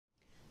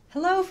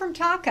Hello from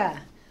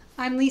TACA.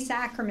 I'm Lisa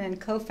Ackerman,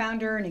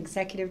 co-founder and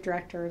executive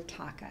director of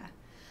TACA.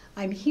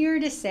 I'm here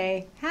to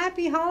say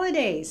happy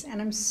holidays,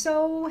 and I'm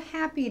so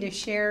happy to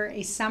share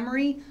a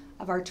summary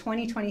of our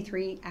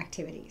 2023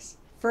 activities.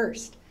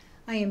 First,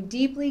 I am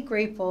deeply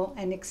grateful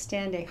and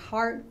extend a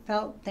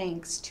heartfelt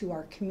thanks to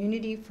our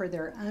community for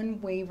their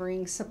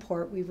unwavering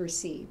support we've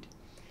received.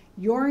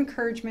 Your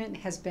encouragement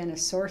has been a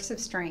source of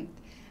strength,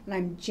 and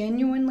I'm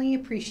genuinely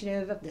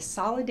appreciative of the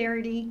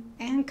solidarity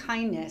and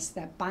kindness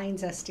that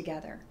binds us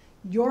together.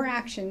 Your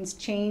actions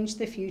change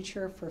the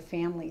future for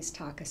families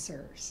TACA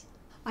serves.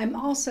 I'm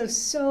also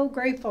so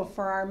grateful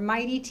for our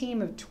mighty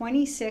team of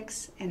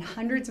 26 and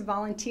hundreds of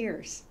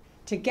volunteers.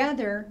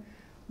 Together,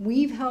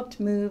 we've helped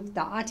move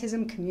the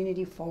autism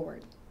community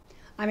forward.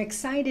 I'm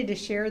excited to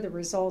share the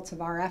results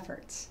of our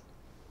efforts.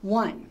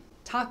 1.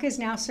 TACA is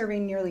now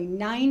serving nearly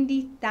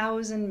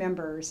 90,000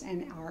 members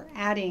and are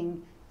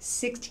adding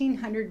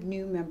 1,600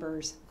 new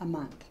members a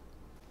month.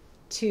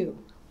 2.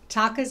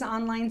 TACA's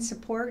online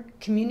support,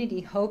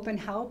 Community Hope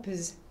and Help,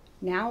 is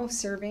now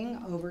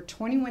serving over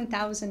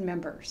 21,000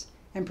 members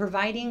and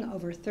providing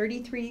over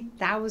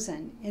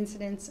 33,000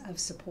 incidents of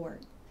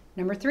support.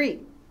 Number 3,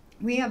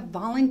 we have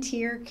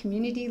volunteer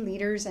community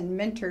leaders and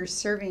mentors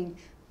serving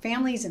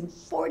families in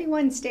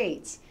 41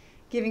 states,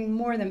 giving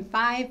more than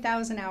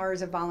 5,000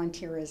 hours of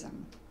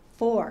volunteerism.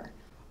 4,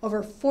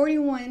 over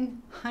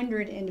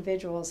 4,100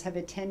 individuals have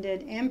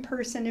attended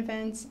in-person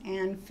events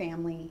and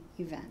family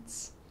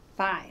events.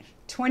 5,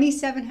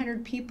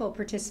 2,700 people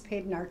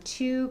participated in our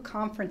 2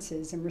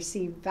 conferences and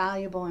received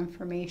valuable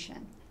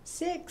information.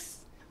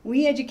 6,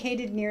 we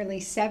educated nearly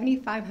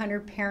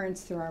 7,500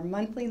 parents through our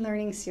monthly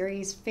learning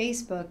series,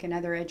 Facebook, and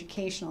other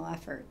educational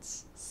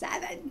efforts.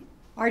 7,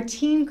 our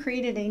team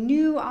created a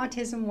new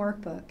autism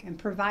workbook and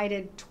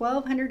provided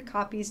 1,200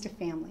 copies to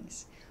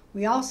families.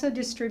 We also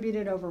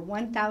distributed over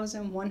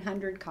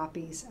 1,100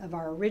 copies of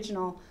our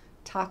original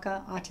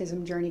TACA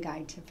Autism Journey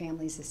Guide to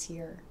families this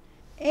year.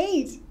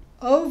 8,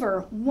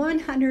 over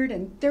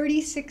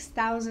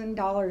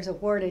 $136,000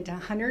 awarded to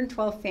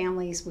 112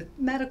 families with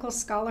medical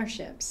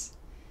scholarships.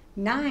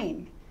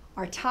 9,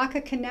 our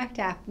TACA Connect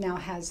app now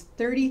has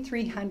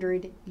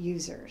 3,300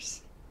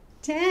 users.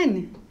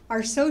 10,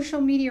 our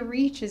social media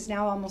reach is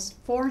now almost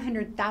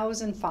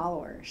 400,000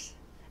 followers.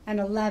 And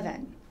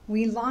 11,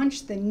 we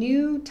launched the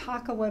new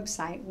TACA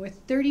website with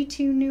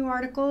 32 new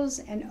articles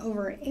and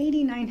over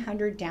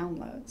 8,900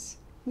 downloads.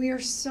 We are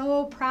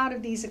so proud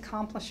of these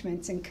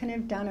accomplishments and couldn't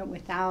have done it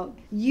without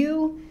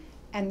you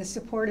and the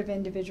support of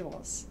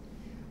individuals.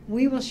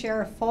 We will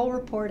share a full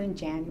report in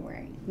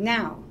January.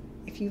 Now,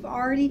 if you've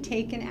already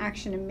taken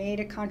action and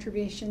made a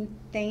contribution,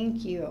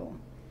 thank you.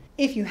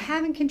 If you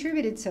haven't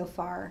contributed so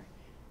far,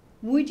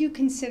 would you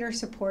consider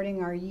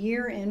supporting our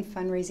year-end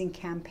fundraising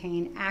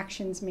campaign,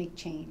 Actions Make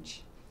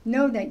Change?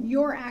 Know that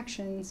your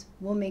actions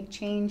will make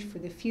change for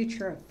the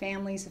future of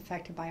families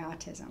affected by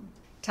autism.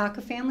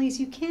 TACA families,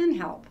 you can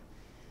help.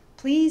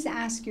 Please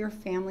ask your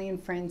family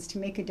and friends to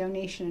make a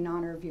donation in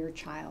honor of your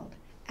child.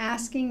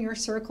 Asking your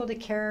circle to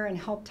care and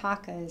help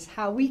TACA is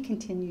how we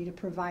continue to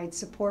provide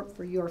support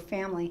for your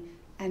family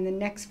and the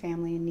next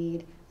family in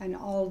need and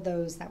all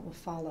those that will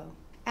follow.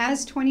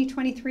 As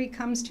 2023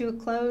 comes to a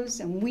close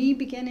and we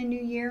begin a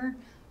new year,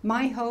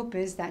 my hope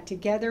is that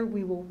together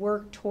we will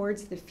work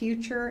towards the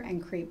future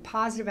and create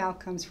positive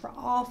outcomes for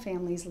all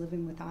families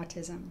living with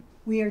autism.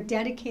 We are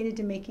dedicated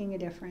to making a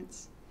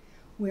difference.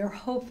 We are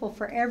hopeful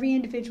for every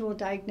individual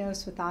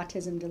diagnosed with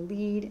autism to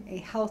lead a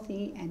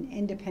healthy and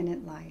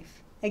independent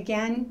life.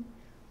 Again,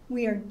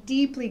 we are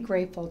deeply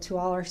grateful to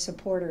all our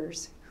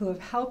supporters who have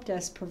helped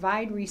us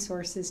provide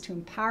resources to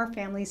empower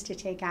families to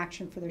take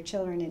action for their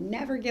children and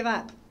never give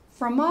up.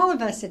 From all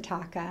of us at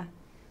TACA,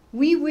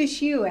 we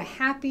wish you a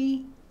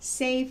happy,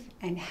 safe,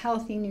 and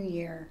healthy new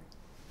year.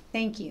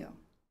 Thank you.